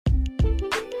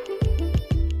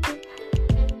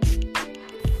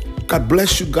God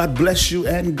bless you, God bless you,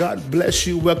 and God bless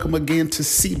you. Welcome again to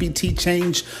CBT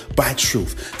Change by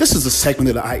Truth. This is a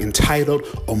segment that I entitled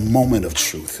A Moment of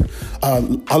Truth.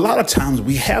 A lot of times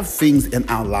we have things in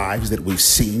our lives that we've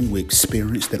seen, we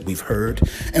experienced, that we've heard,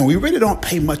 and we really don't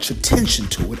pay much attention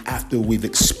to it after we've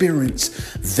experienced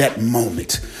that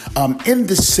moment. In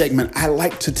this segment, I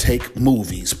like to take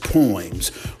movies,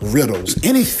 poems, riddles,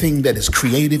 anything that is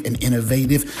creative and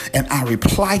innovative, and I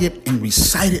reply it and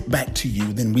recite it back to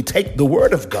you. Then we take the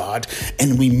Word of God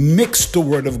and we mix the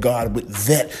Word of God with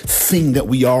that thing that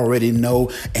we already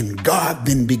know, and God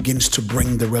then begins to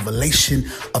bring the revelation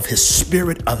of His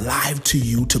Spirit alive to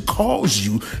you to cause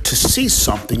you to see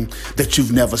something that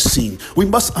you've never seen. We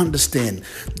must understand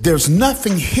there's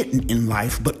nothing hidden in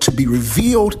life but to be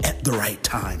revealed at the right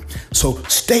time. So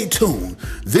stay tuned.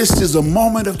 This is a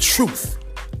moment of truth.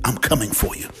 I'm coming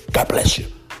for you. God bless you.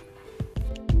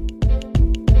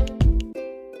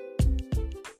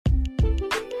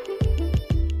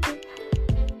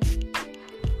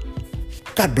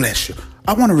 God bless you.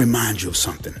 I want to remind you of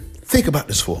something. Think about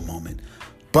this for a moment.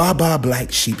 Baba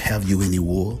Black Sheep, have you any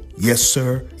wool? Yes,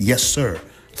 sir. Yes, sir.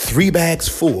 3 bags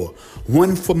full.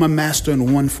 1 for my master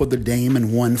and 1 for the dame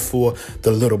and 1 for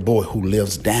the little boy who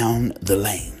lives down the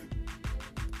lane.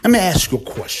 Let me ask you a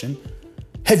question.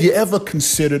 Have you ever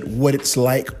considered what it's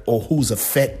like or who's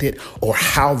affected or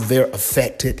how they're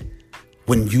affected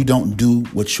when you don't do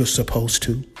what you're supposed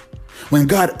to? When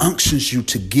God unctions you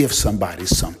to give somebody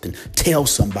something, tell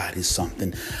somebody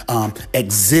something,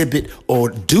 exhibit or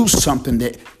do something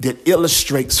that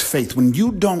illustrates faith, when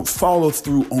you don't follow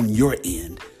through on your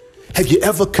end, have you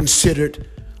ever considered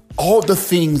all the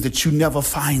things that you never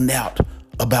find out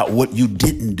about what you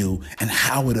didn't do and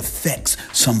how it affects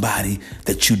somebody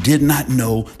that you did not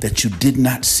know, that you did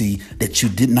not see, that you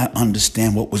did not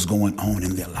understand what was going on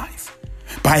in their life?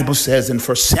 Bible says in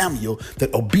 1 Samuel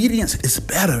that obedience is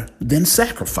better than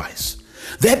sacrifice.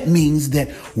 That means that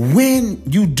when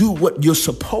you do what you're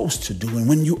supposed to do and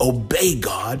when you obey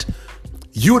God,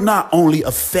 you're not only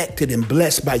affected and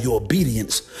blessed by your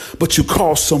obedience, but you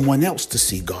cause someone else to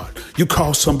see God. You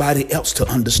cause somebody else to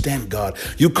understand God.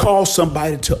 You cause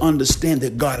somebody to understand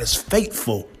that God is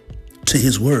faithful to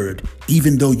His word,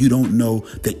 even though you don't know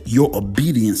that your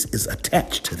obedience is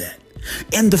attached to that.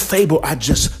 In the fable I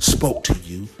just spoke to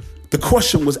you, the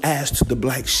question was asked to the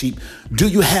black sheep, do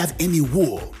you have any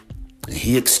wool? And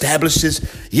he establishes,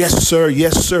 yes, sir,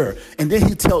 yes, sir. And then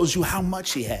he tells you how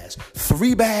much he has.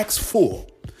 3 bags full.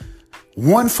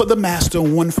 1 for the master,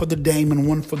 1 for the dame, and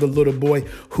 1 for the little boy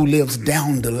who lives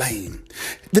down the lane.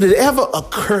 Did it ever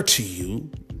occur to you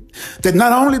that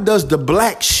not only does the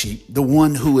black sheep, the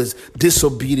one who is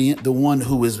disobedient, the one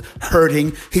who is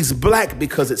hurting, he's black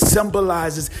because it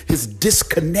symbolizes his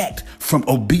disconnect from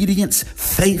obedience,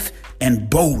 faith, and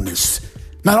boldness.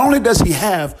 Not only does he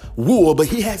have wool, but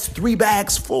he has 3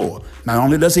 bags full. Not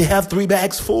only does he have 3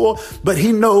 bags full, but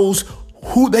he knows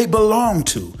who they belong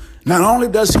to. Not only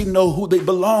does he know who they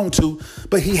belong to,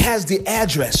 but he has the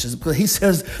addresses, because he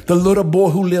says the little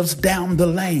boy who lives down the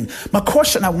lane. My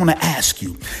question I want to ask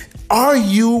you, are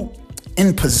you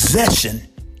in possession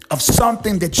of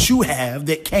something that you have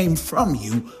that came from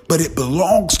you, but it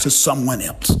belongs to someone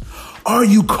else? Are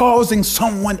you causing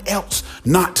someone else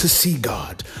not to see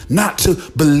God, not to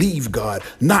believe God,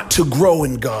 not to grow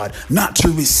in God, not to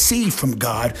receive from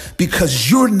God, because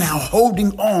you're now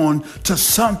holding on to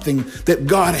something that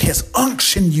God has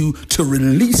unctioned you to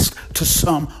release to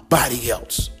somebody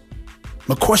else?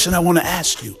 My question I want to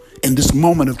ask you in this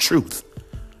moment of truth,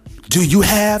 do you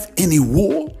have any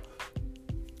wool?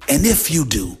 And if you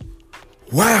do,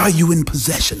 why are you in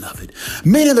possession of it?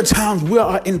 Many of the times we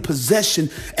are in possession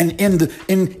and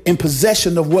in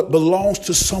possession of what belongs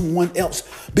to someone else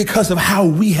because of how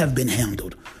we have been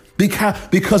handled,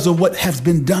 because of what has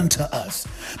been done to us,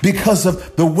 because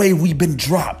of the way we've been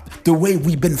dropped, the way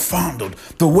we've been fondled,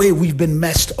 the way we've been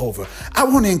messed over. I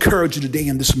want to encourage you today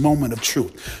in this moment of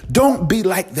truth. Don't be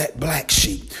like that black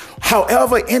sheep.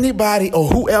 However, anybody or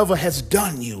whoever has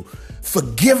done you,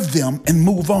 forgive them and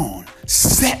move on.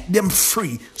 Set them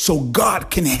free so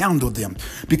God can handle them,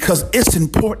 because it's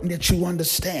important that you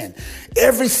understand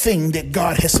everything that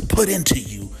God has put into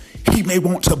you. He may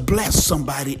want to bless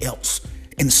somebody else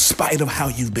in spite of how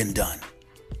you've been done.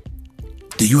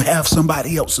 Do you have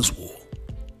somebody else's wool?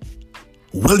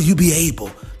 Will you be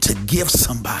able to give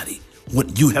somebody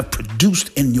what you have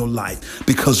produced in your life?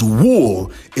 Because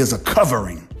wool is a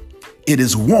covering. It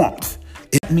is warmth.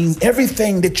 It means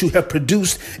everything that you have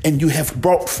produced and you have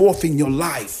brought forth in your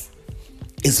life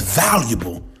is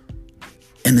valuable,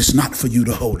 and it's not for you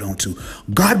to hold on to.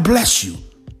 God bless you.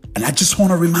 And I just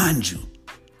want to remind you,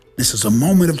 this is a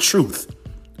moment of truth.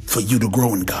 for you to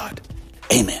grow in God.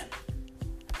 Amen.